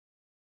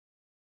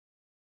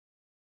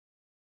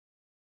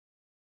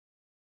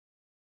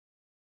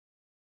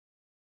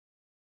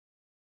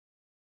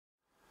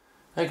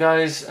Hey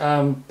guys,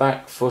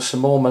 back for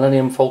some more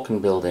Millennium Falcon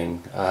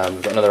building.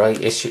 We've got another 4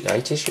 issues.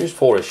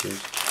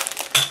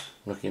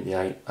 I'm looking at the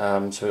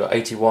 8. So we've got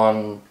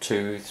 81,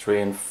 2,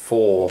 3 and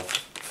 4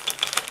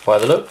 by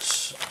the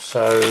looks.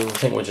 So I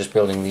think we're just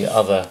building the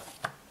other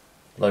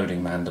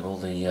loading mandible,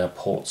 the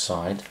port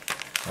side.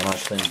 And I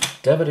shall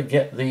endeavour to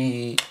get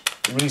the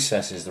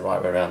recesses the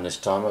right way around this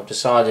time. I've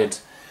decided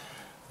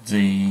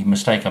the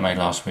mistake I made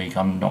last week,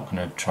 I'm not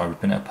going to try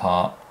ripping it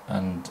apart,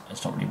 and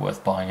it's not really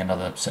worth buying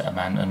another set of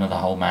another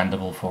whole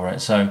mandible for it.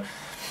 So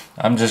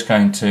I'm just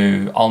going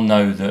to, I'll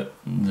know that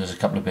there's a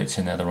couple of bits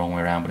in there the wrong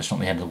way around, but it's not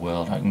the end of the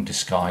world. I can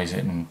disguise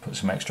it and put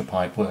some extra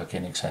pipe work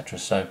in, etc.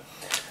 So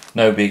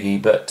no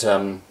biggie, but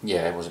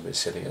yeah, it was a bit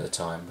silly at the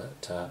time,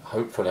 but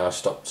hopefully I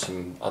stopped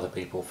some other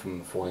people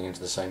from falling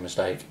into the same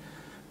mistake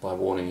by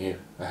warning you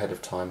ahead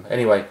of time.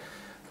 Anyway,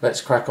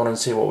 let's crack on and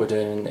see what we're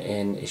doing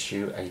in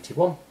issue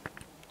 81.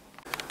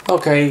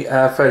 Okay,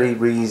 fairly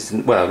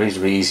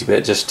reasonably easy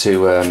bit just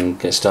to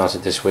get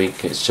started this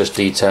week. It's just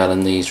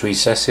detailing these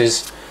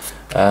recesses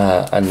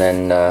and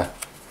then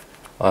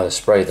either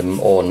spray them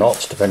or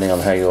not, depending on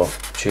how you're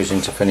choosing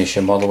to finish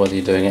your model, whether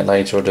you're doing it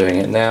later or doing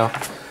it now.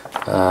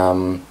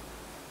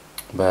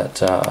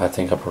 But I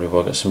think I probably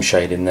will get some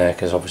shade in there,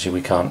 because obviously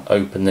we can't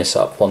open this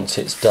up once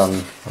it's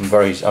done.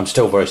 I'm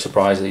still very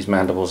surprised that these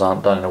mandibles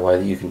aren't done in a way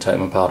that you can take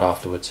them apart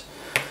afterwards.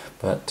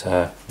 But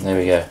there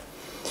we go.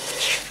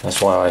 That's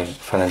why I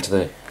fell into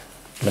the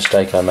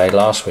mistake I made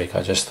last week.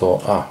 I just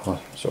thought, well,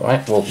 it's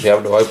alright, we'll be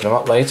able to open them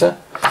up later.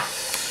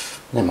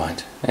 Never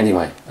mind.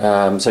 Anyway,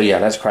 so yeah,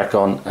 let's crack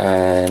on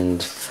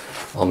and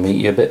I'll meet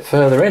you a bit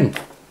further in.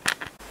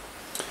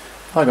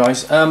 Hi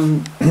guys,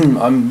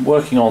 I'm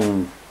working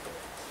on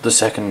the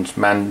second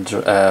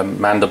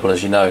mandible,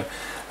 as you know,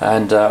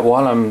 and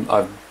while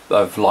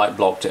I've light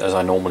blocked it as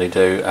I normally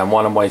do, and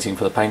while I'm waiting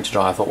for the paint to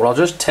dry, I thought, well, I'll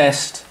just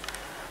test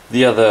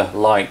the other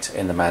light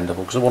in the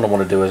mandible, because what I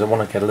want to do is I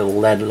want to get a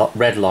little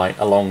red light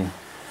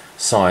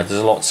alongside.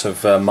 There's lots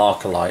of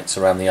marker lights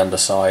around the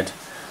underside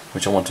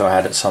which I want to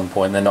add at some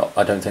point. They're not,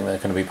 I don't think they're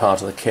going to be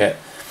part of the kit.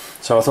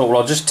 So I thought, well,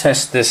 I'll just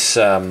test this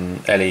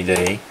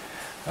LED,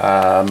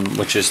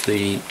 which is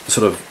the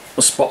sort of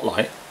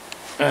spotlight,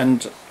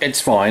 and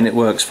it's fine, it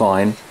works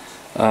fine.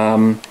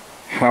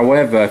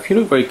 However, if you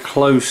look very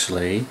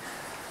closely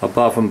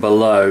above and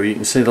below, you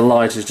can see the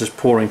light is just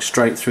pouring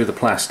straight through the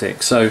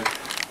plastic. So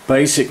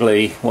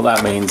basically what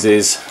that means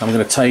is I'm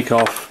going to take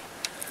off,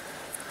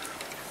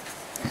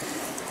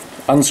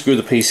 unscrew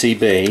the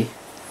PCB,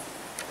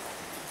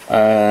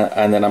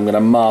 and then I'm going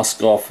to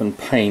mask off and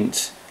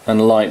paint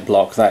and light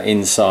block that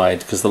inside,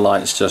 because the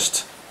light's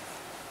just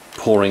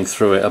pouring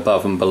through it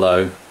above and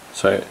below,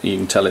 so you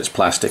can tell it's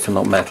plastic and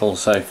not metal.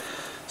 So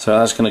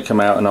that's going to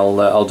come out, and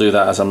I'll do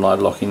that as I'm light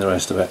blocking the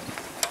rest of it.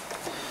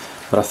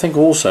 But I think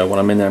also when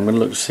I'm in there, I'm going to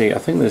look to see, I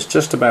think there's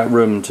just about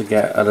room to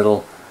get a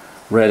little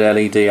red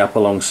LED up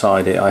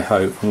alongside it. I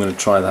hope. I'm going to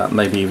try that,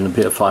 maybe even a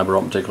bit of fibre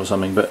optic or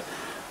something, but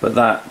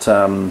that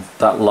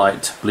that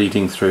light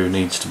bleeding through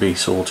needs to be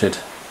sorted.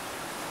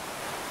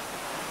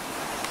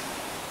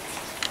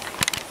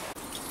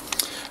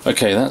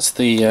 Okay, that's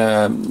the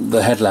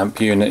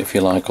headlamp unit, if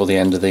you like, or the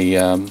end of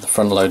the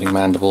front loading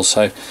mandible.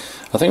 So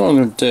I think what I'm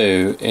going to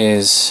do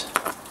is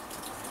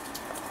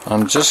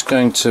I'm just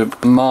going to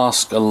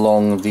mask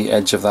along the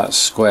edge of that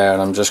square,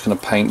 and I'm just going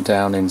to paint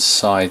down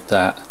inside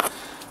that.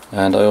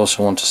 And I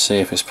also want to see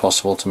if it's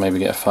possible to maybe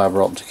get a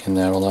fibre optic in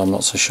there, although I'm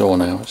not so sure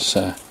now. It's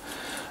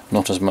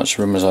not as much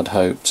room as I'd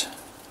hoped.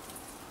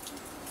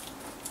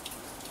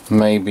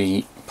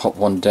 Maybe pop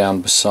one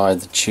down beside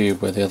the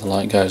tube where the other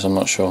light goes, I'm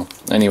not sure.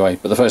 Anyway,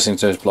 but the first thing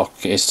to do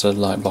is to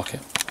light block it.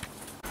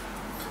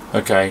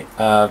 Okay,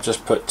 I've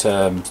just put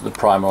the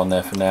primer on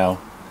there for now.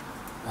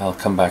 I'll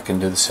come back and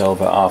do the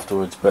silver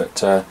afterwards,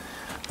 but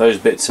those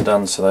bits are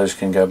done, so those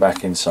can go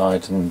back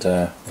inside, and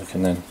we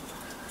can then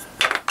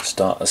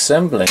start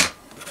assembling.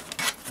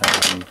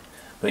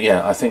 But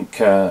yeah, I think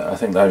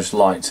those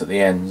lights at the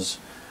ends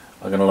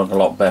are going to look a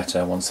lot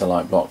better once they're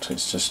light blocked.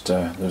 It's just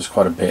there's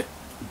quite a bit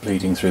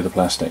bleeding through the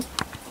plastic.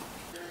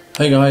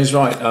 Hey guys,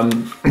 right,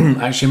 I'm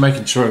actually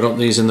making sure I got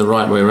these in the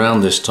right way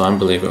around this time,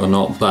 believe it or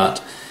not,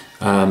 but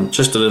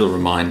just a little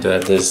reminder,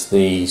 there's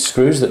the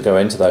screws that go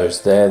into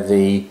those. They're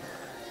the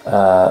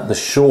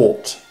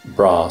short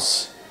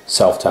brass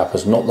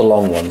self-tappers, not the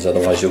long ones,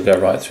 otherwise you'll go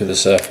right through the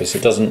surface.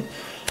 It doesn't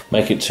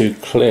make it too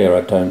clear,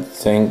 I don't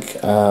think.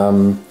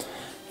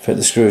 Fit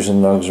the screws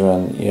and lugs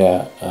around,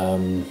 yeah.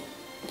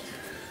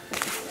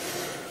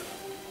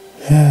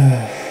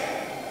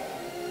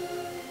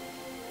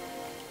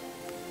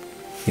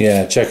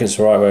 Yeah, check it's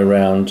the right way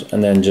around,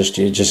 and then it just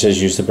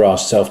says use the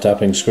brass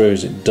self-tapping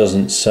screws. It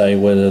doesn't say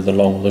whether the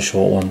long or the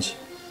short ones.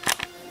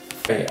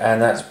 Okay,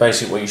 and that's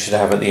basically what you should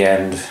have at the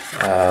end.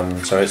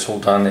 So it's all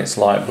done, it's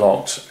light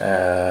blocked,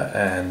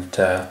 and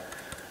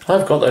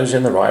I've got those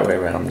in the right way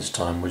around this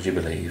time, would you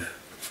believe?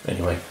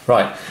 Anyway,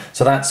 right,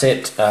 so that's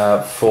it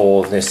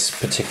for this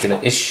particular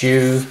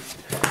issue.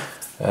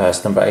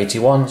 It's number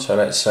 81, so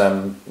let's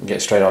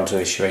get straight on to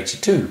issue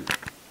 82.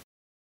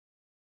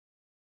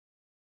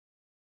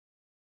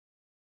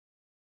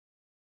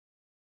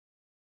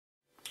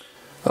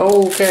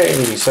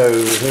 Okay, so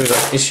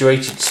here's issue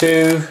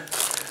 82.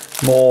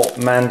 More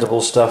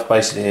mandible stuff.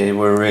 Basically,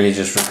 we're really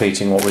just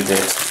repeating what we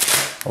did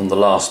on the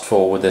last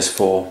 4 with this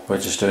 4. We're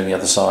just doing the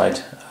other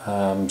side.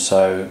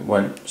 So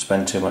won't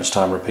spend too much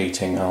time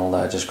repeating.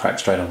 I'll just crack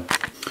straight on.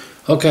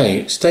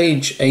 Okay,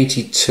 stage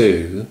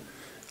 82.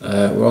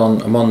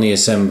 I'm on the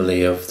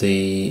assembly of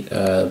the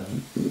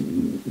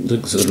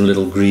sort of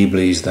little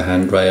greeblies, the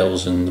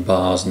handrails and the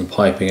bars and the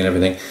piping and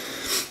everything.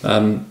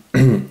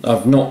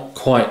 I've not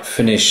quite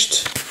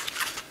finished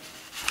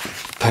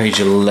page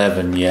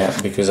 11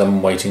 yet because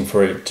I'm waiting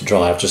for it to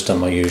dry. I've just done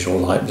my usual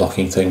light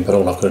blocking thing, but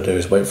all I've got to do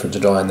is wait for it to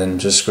dry and then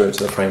just screw it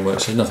to the framework,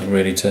 so there's nothing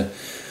really to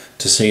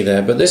see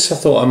there. But this I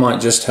thought I might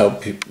just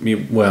help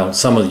you, well,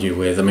 some of you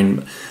with. I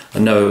mean, I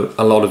know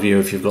a lot of you,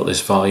 if you've got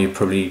this far, you're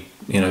probably,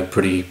 you know,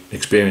 pretty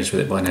experienced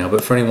with it by now,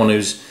 but for anyone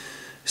who's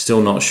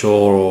still not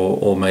sure,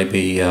 or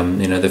maybe you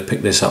know, they've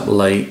picked this up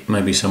late,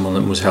 maybe someone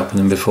that was helping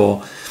them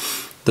before,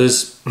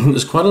 there's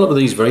quite a lot of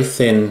these very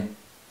thin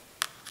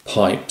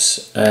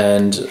pipes,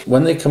 and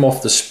when they come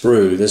off the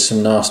sprue there's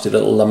some nasty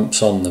little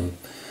lumps on them,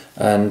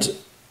 and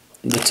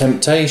the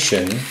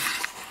temptation,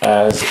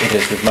 as it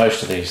is with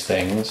most of these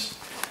things,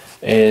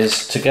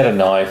 is to get a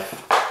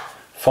knife,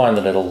 find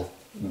the little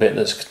bit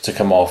that's to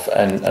come off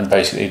and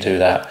basically do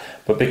that.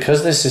 But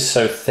because this is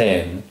so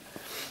thin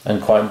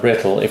and quite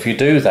brittle, if you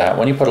do that,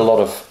 when you put a lot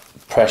of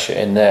pressure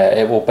in there,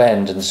 it will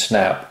bend and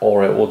snap,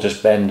 or it will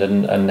just bend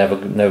and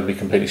never be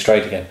completely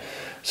straight again.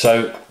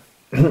 So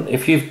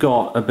if you've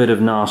got a bit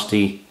of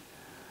nasty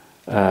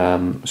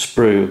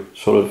sprue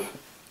sort of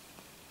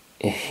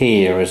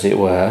here, as it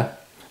were,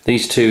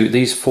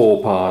 these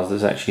 4 bars,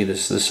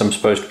 there's some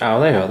supposed, oh,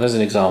 there you are, there's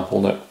an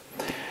example that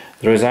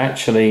there is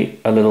actually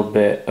a little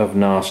bit of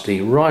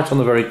nasty right on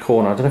the very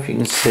corner. I don't know if you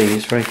can see,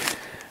 it's very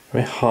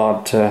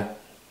hard to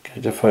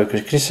get to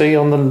focus. Can you see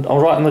on the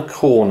right on the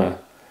corner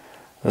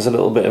there's a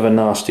little bit of a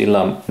nasty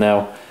lump?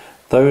 Now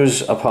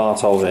those are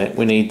part of it,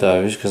 we need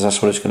those because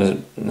that's what it's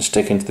going to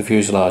stick into the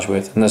fuselage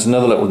with. And there's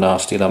another little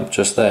nasty lump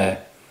just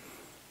there.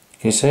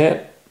 Can you see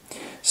it?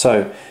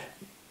 So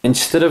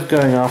instead of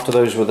going after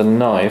those with a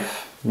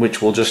knife, which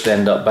will just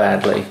end up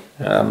badly,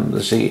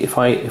 see, if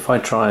I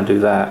try and do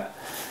that,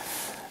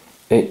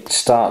 it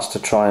starts to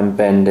try and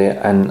bend it,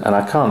 and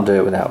I can't do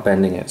it without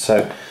bending it.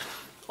 So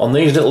on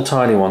these little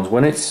tiny ones,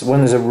 when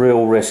there's a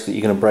real risk that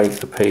you're going to break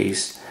the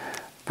piece,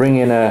 bring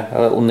in a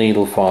little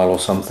needle file or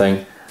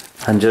something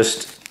and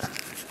just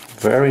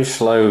very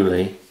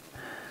slowly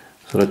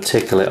sort of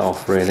tickle it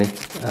off, really,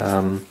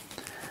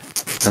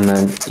 and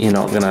then you're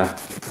not going to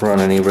run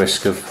any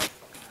risk of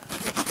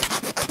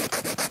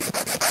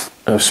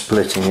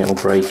splitting it or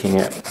breaking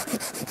it.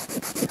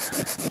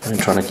 I'm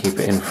trying to keep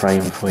it in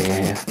frame for you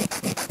here.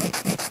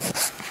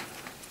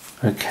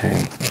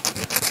 Okay,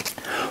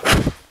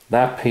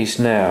 that piece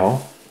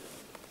now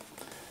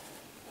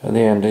at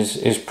the end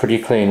is pretty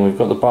clean. We've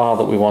got the bar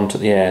that we want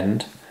at the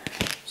end.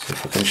 See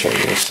if I can show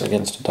you this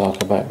against a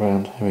darker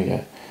background. Here we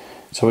go.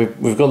 So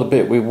we've got the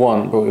bit we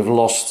want, but we've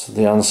lost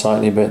the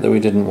unsightly bit that we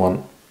didn't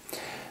want.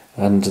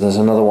 And there's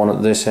another one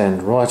at this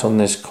end, right on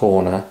this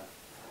corner.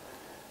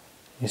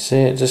 You see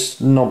it, just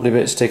knobbly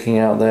bit sticking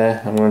out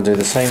there. I'm going to do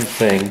the same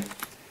thing.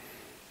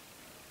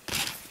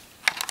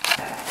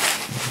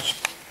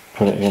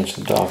 Put it against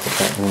the darker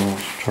background.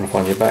 Trying to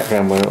find your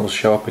background where it will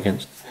show up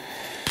against.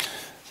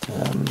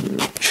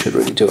 Should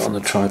really do it on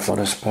the tripod,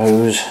 I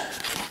suppose.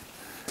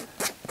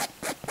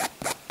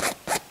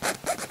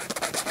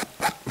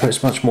 But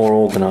it's much more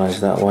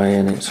organised that way,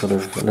 and it's sort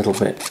of a little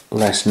bit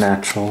less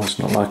natural. It's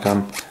not like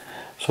I'm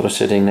sort of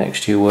sitting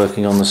next to you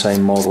working on the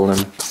same model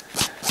and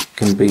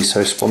can be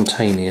so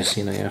spontaneous.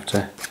 You know, you have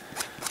to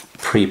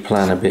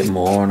pre-plan a bit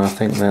more, and I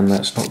think then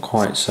that's not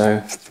quite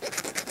so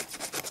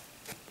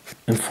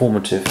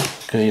informative,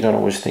 because you don't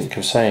always think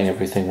of saying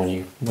everything when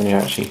you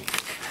actually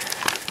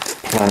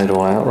plan it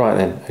all out. Right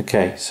then,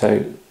 okay,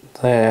 so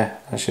there,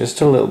 actually there's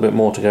still a little bit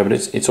more to go, but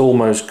it's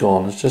almost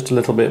gone. It's just a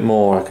little bit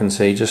more I can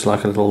see, just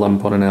like a little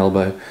lump on an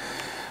elbow.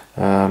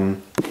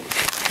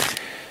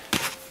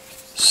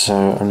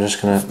 So I'm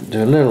just going to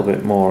do a little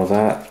bit more of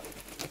that.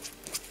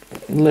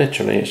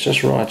 Literally, it's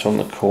just right on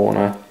the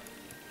corner.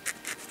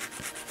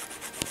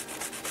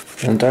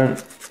 And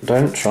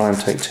don't try and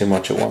take too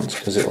much at once,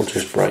 because it'll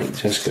just break.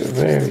 Just go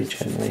very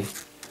gently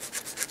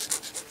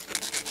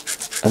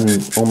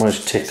and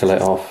almost tickle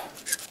it off.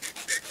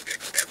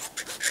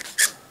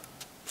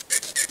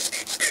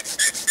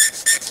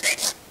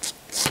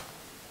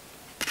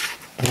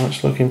 And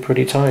that's looking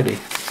pretty tidy.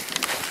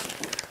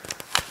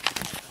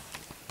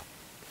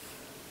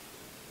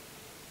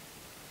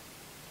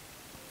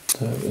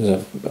 So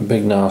there's a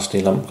big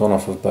nasty lump gone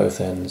off of both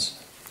ends.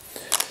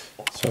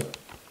 So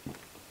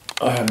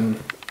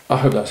I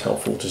hope that's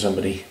helpful to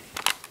somebody.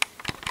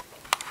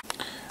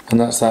 And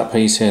that's that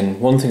piece in.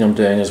 One thing I'm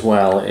doing as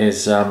well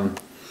is,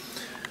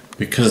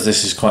 because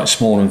this is quite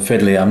small and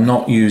fiddly, I'm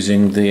not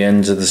using the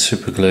ends of the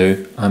super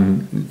glue.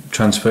 I'm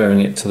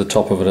transferring it to the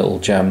top of a little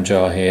jam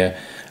jar here,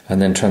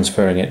 and then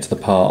transferring it to the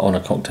part on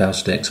a cocktail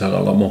stick, so I've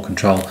got a lot more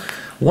control.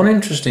 One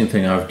interesting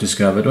thing I've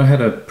discovered, I had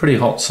a pretty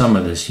hot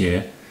summer this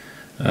year.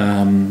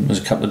 There was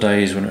a couple of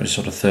days when it was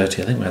sort of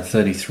 30, I think we had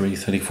 33,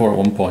 34 at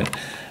one point.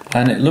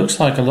 And it looks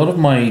like a lot of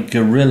my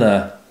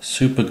Gorilla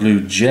super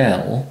glue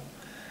gel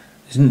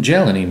isn't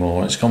gel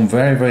anymore. It's gone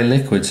very, very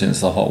liquid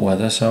since the hot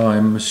weather, so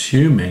I'm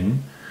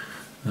assuming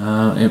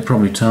it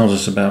probably tells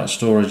us about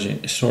storing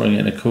it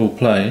in a cool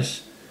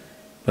place.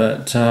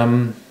 But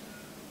yeah,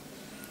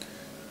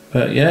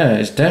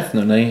 it's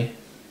definitely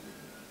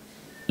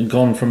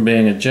gone from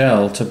being a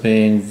gel to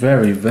being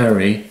very,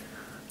 very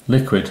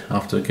liquid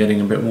after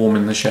getting a bit warm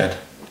in the shed.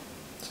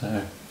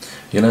 So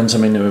you learn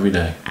something new every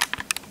day.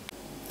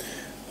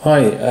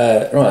 Hi,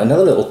 right,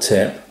 another little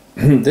tip.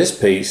 This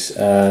piece,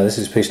 this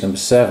is piece number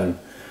 7,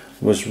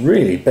 was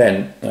really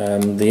bent.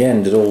 The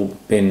end had all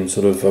been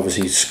sort of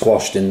obviously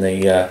squashed in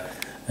the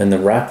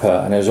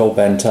wrapper, and it was all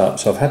bent up,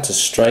 so I've had to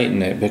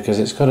straighten it because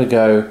it's got to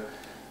go,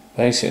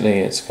 basically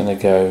it's going to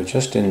go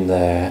just in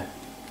there.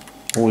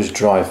 Always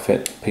dry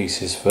fit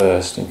pieces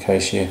first in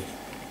case you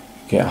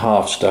get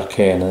half stuck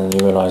in and then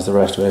you realise the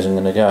rest of it isn't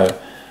going to go.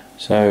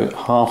 So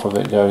half of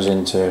it goes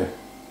into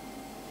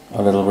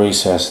a little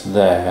recess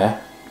there,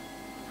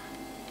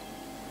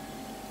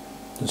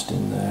 just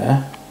in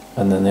there,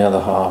 and then the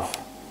other half,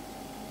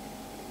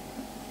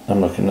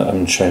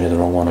 I'm showing you the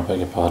wrong one, I beg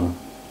your pardon,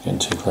 getting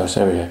too close,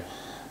 there we go.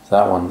 So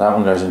that one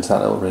goes into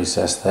that little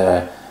recess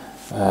there.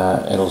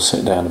 It'll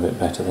sit down a bit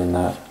better than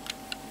that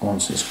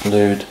once it's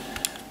glued.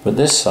 But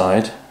this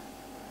side,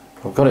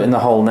 I've got it in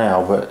the hole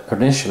now, but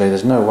initially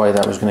there's no way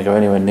that was going to go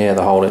anywhere near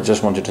the hole. It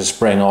just wanted to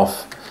spring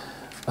off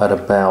at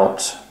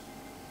about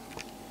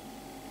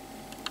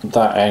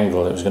that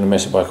angle. It was going to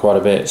miss it by quite a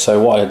bit.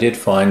 So what I did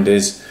find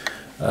is,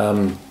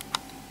 to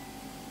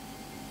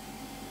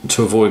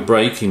avoid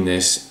breaking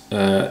this,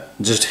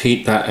 just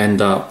heat that end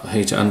up,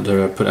 heat it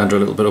under, put it under a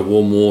little bit of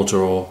warm water,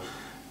 or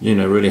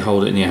really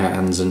hold it in your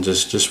hands and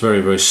just very,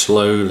 very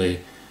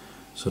slowly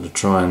sort of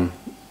try and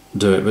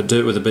do it, but do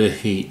it with a bit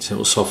of heat. It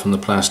will soften the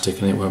plastic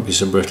and it won't be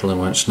so brittle and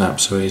won't snap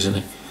so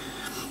easily.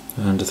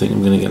 And I think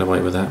I'm going to get away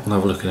with that. We'll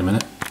have a look in a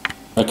minute.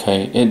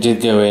 Okay, it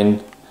did go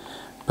in,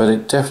 but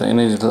it definitely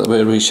needed a little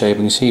bit of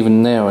reshaping. See,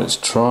 even now it's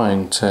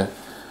trying to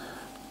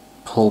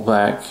pull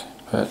back,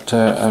 but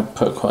I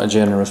put quite a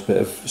generous bit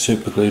of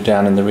super glue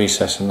down in the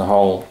recess in the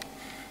hole.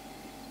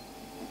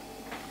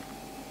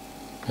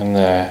 And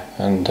there,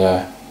 and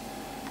I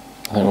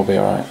think we'll be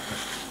alright.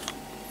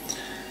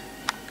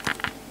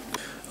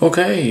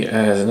 Okay,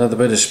 there's another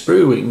bit of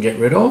sprue we can get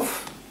rid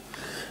of,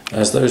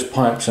 as those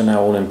pipes are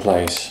now all in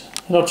place.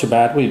 Not too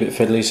bad, a wee bit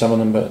fiddly some of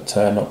them, but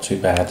not too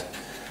bad.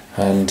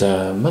 And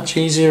much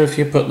easier if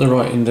you put the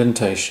right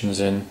indentations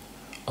in,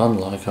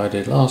 unlike I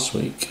did last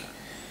week.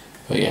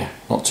 But yeah,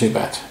 not too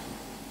bad.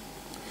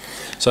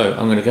 So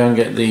I'm going to go and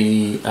get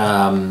the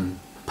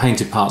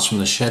painted parts from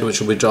the shed, which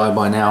will be dry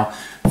by now.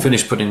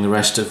 Finish putting the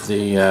rest of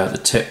the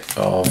tip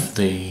of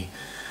the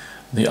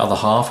other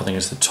half, I think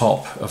it's the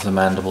top of the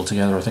mandible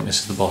together, I think this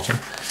is the bottom,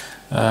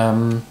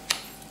 and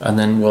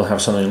then we'll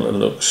have something that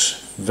looks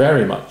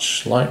very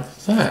much like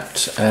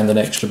that, and an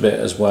extra bit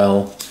as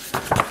well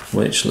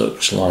which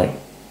looks like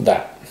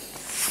that.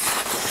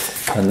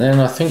 And then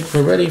I think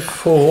we're ready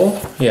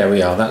for, yeah,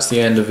 we are, that's the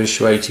end of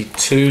issue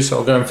 82, so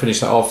I'll go and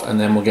finish that off and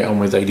then we'll get on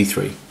with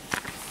 83.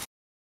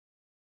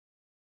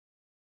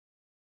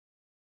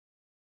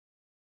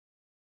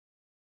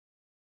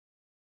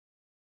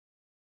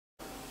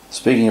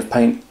 Speaking of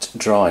paint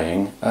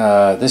drying,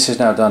 this is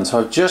now done,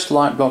 so I've just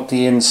light blocked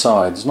the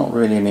inside. There's not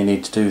really any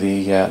need to do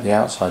the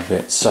outside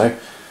bits, so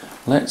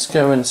let's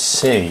go and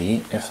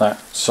see if that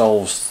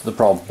solves the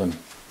problem.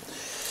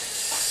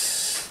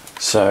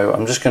 So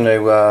I'm just going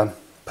to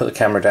put the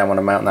camera down when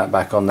I mount that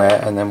back on there,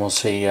 and then we'll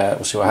see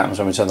what happens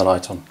when we turn the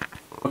light on.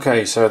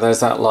 Okay, so there's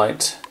that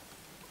light.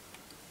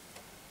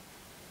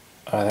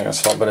 I think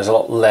that's a lot, but there's a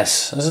lot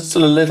less. There's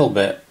still a little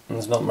bit, and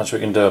there's not much we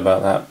can do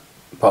about that,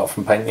 apart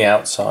from paint the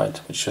outside,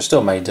 which I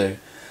still may do,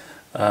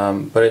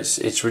 but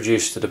it's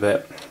reduced it a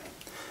bit.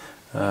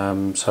 So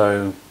I'm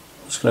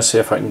just going to see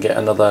if I can get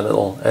another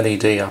little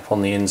LED up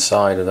on the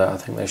inside of that. I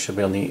think they should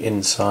be on the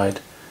inside.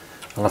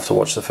 I'll have to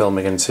watch the film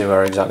again and see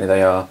where exactly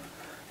they are,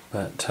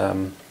 but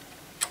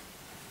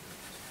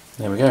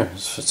there we go.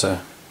 It's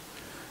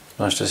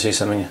nice to see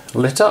something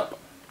lit up.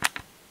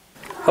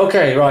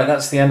 Okay, right,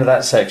 that's the end of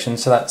that section.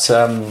 So that's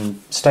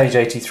stage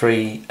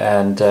 83,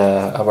 and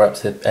we're up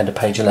to the end of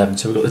page 11.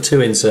 So we've got the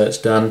 2 inserts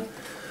done.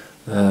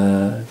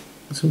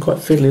 Some quite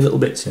fiddly little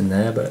bits in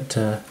there, but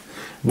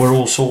we're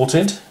all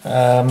sorted.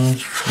 Now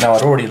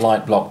I'd already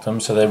light blocked them,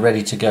 so they're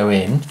ready to go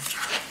in.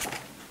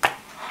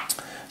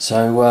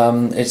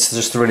 So it's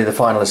just really the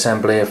final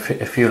assembly, a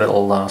few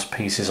little last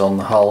pieces on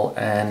the hull,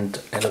 and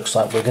it looks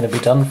like we're going to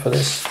be done for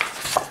this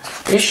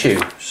issue.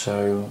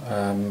 So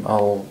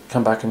I'll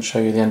come back and show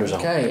you the end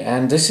result. Okay,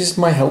 and this is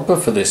my helper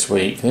for this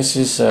week. This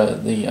is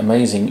the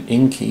amazing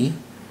Inky,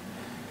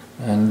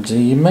 and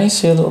you may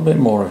see a little bit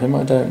more of him,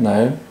 I don't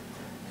know.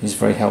 He's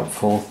very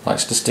helpful,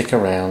 likes to stick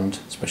around,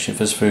 especially if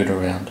there's food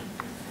around.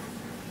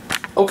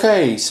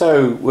 Okay,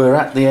 so we're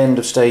at the end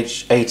of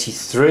stage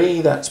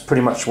 83. That's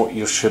pretty much what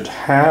you should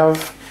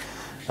have.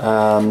 The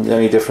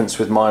only difference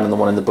with mine and the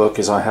one in the book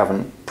is I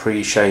haven't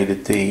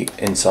pre-shaded the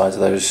insides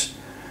of those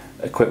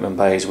equipment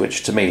bays,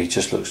 which to me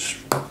just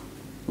looks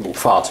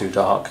far too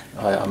dark.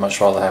 I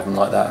much rather have them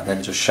like that and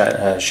then just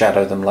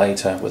shadow them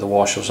later with a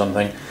wash or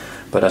something.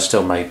 But I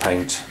still may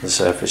paint the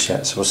surface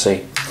yet, so we'll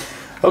see.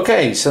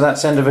 Okay, so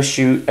that's end of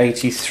issue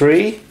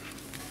 83.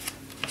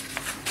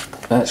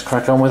 Let's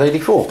crack on with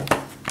 84.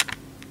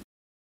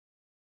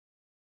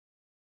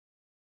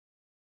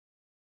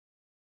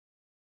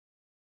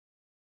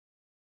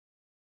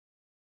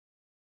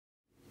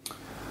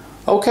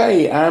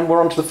 Okay, and we're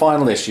on to the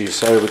final issue.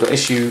 So we've got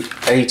issue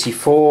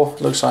 84.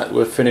 Looks like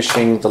we're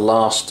finishing the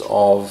last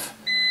of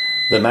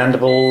the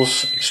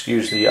mandibles.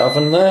 Excuse the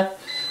oven there.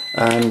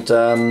 And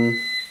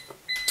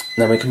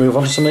then we can move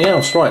on to something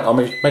else. Right, I'll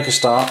make a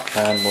start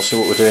and we'll see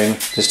what we're doing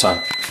this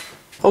time.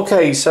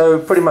 Okay, so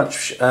pretty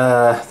much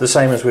the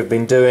same as we've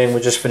been doing.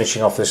 We're just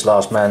finishing off this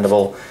last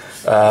mandible.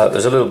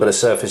 There's a little bit of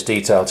surface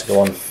detail to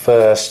go on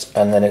first,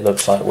 and then it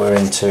looks like we're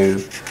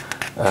into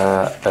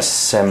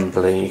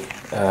assembly.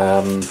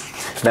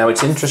 Now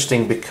it's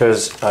interesting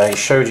because I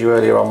showed you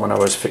earlier on when I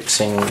was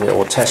fixing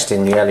or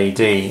testing the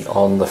LED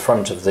on the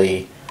front of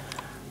the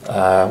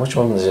which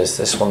one is this?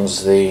 This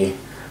one's the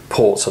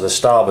ports of the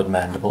starboard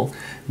mandible.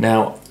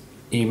 Now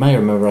you may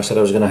remember I said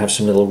I was going to have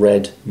some little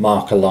red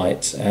marker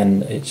lights,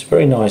 and it's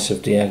very nice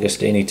of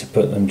D'Agostini to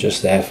put them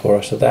just there for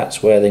us, so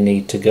that's where they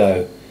need to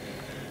go.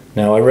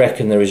 Now I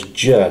reckon there is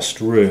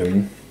just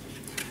room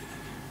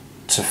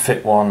to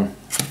fit one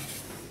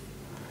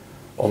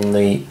on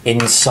the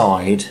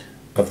inside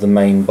of the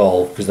main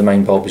bulb, because the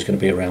main bulb is going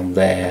to be around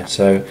there.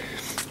 So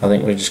I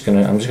think I'm just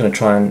going to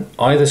try and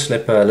either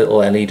slip a little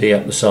LED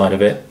up the side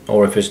of it,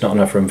 or if it's not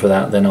enough room for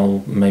that, then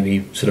I'll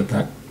maybe sort of,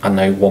 I don't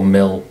know,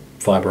 1mm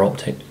fibre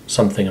optic,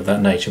 something of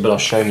that nature. But I'll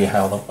show you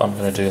how I'm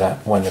going to do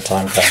that when the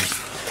time comes.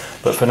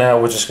 But for now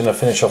we're just going to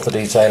finish off the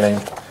detailing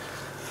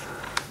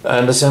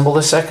and assemble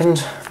the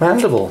second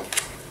mandible.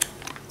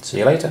 See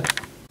you later.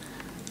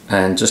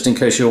 And just in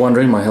case you're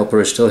wondering, my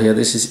helper is still here.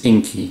 This is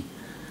Inky.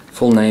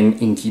 Full name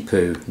Inky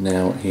Poo.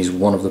 Now he's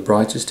one of the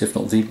brightest, if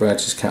not the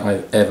brightest cat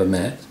I've ever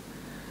met.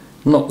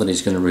 Not that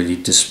he's going to really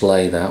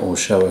display that or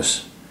show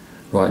us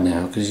right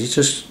now, because he's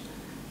just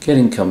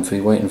getting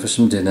comfy, waiting for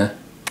some dinner.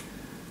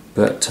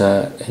 But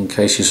in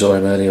case you saw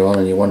him earlier on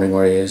and you're wondering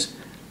where he is,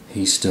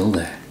 he's still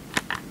there.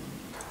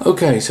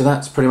 Okay, so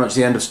that's pretty much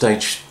the end of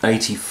stage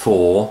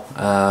 84.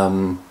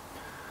 So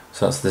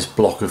that's this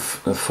block of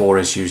 4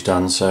 issues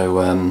done.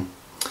 So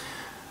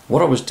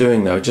what I was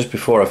doing though, just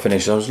before I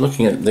finished, I was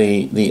looking at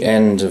the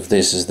end of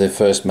this as the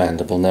first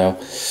mandible. Now,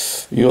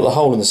 you've got the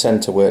hole in the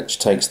centre which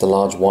takes the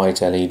large white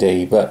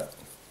LED, but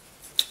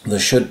there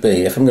should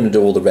be, if I'm going to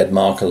do all the red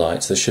marker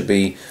lights, there should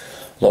be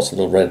lots of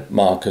little red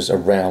markers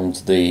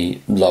around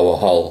the lower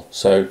hull.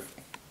 So,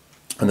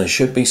 and there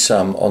should be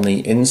some on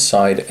the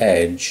inside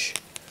edge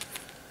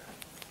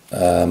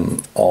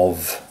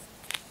of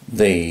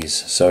these.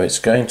 So it's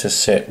going to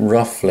sit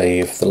roughly,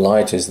 if the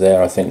light is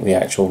there, I think the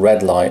actual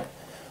red light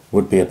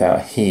would be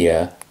about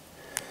here.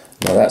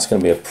 Now that's going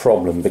to be a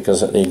problem,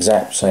 because at the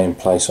exact same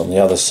place on the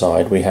other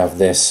side we have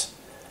this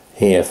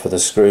here for the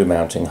screw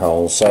mounting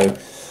hole. So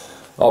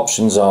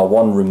options are,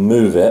 one,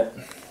 remove it,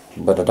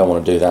 but I don't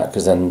want to do that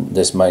because then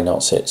this may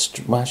not sit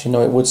well, actually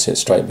no, it would sit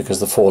straight because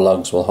the 4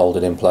 lugs will hold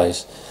it in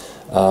place.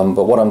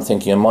 But what I'm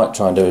thinking I might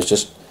try and do is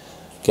just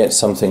get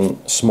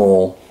something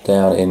small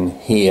down in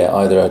here,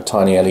 either a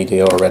tiny LED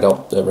or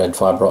a red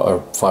fibre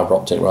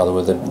optic rather,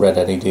 with a red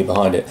LED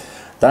behind it.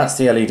 That's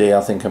the LED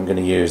I think I'm going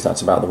to use.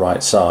 That's about the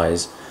right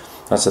size.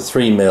 That's a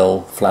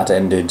 3mm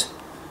flat-ended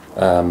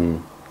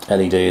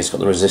LED. It's got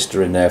the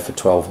resistor in there for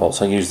 12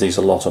 volts. I use these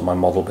a lot on my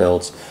model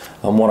builds,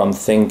 and what I'm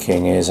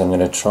thinking is I'm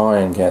going to try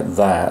and get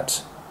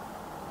that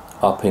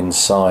up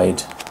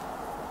inside.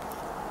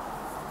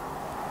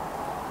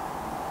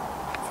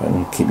 If I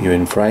can keep you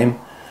in frame,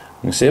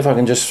 and see if I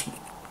can just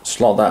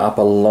slot that up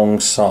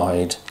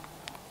alongside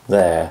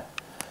there.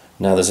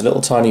 Now there's a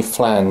little tiny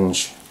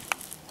flange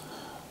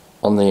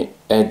on the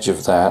edge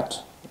of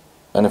that,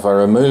 and if I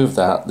remove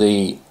that,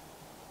 the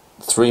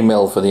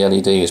 3mm for the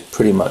LED is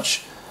pretty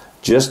much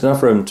just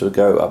enough room to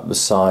go up the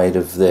side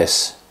of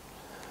this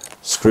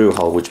screw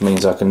hole, which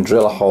means I can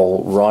drill a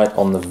hole right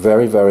on the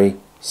very, very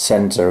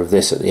center of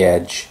this at the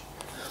edge,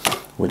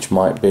 which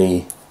might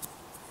be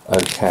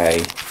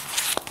okay.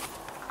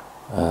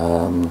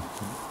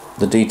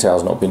 The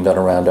detail's not been done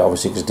around it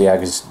obviously because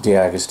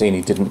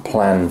D'Agostini didn't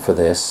plan for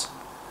this,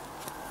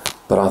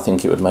 but I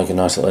think it would make a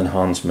nice little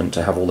enhancement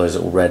to have all those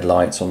little red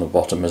lights on the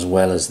bottom, as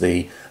well as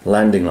the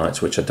landing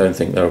lights, which I don't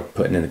think they're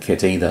putting in the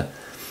kit either.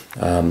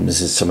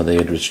 This is some of the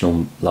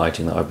original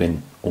lighting that I've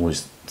been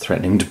always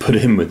threatening to put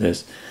in with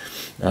this.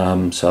 So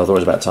I thought it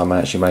was about time I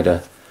actually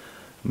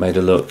made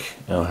a look,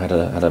 made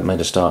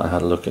a start and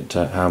had a look at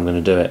how I'm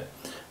going to do it.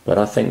 But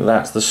I think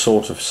that's the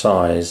sort of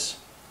size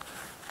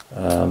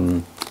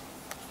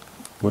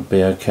would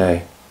be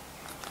okay.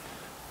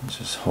 Let's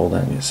just hold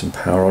that and get some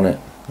power on it.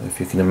 If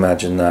you can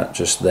imagine that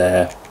just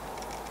there,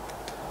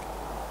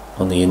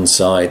 on the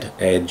inside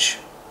edge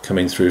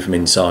coming through from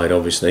inside,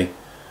 obviously.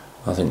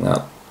 I think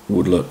that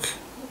would look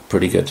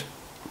pretty good.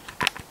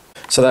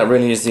 So that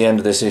really is the end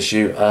of this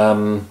issue.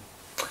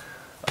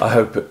 I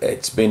hope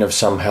it's been of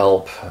some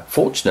help.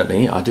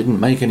 Fortunately, I didn't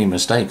make any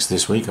mistakes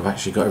this week. I've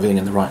actually got everything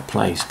in the right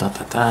place.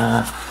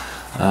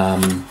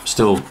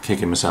 Still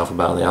kicking myself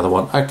about the other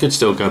one. I could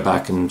still go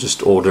back and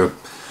just order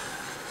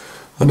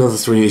another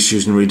 3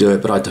 issues and redo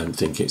it, but I don't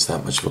think it's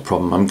that much of a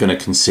problem. I'm going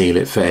to conceal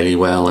it fairly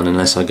well, and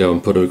unless I go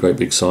and put a great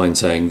big sign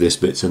saying this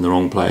bit's in the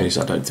wrong place,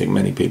 I don't think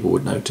many people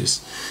would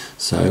notice.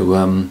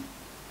 So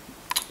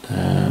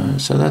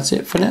so that's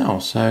it for now.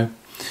 So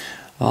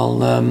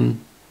I'll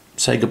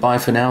say goodbye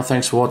for now.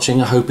 Thanks for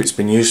watching. I hope it's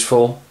been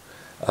useful.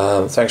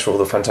 Thanks for all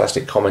the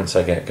fantastic comments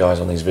I get, guys,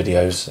 on these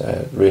videos.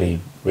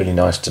 Really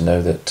nice to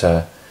know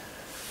that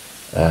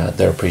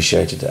they're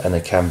appreciated and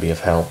they can be of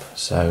help.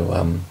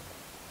 So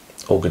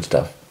all good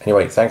stuff.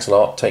 Anyway, thanks a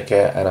lot, take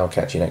care, and I'll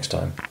catch you next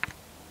time.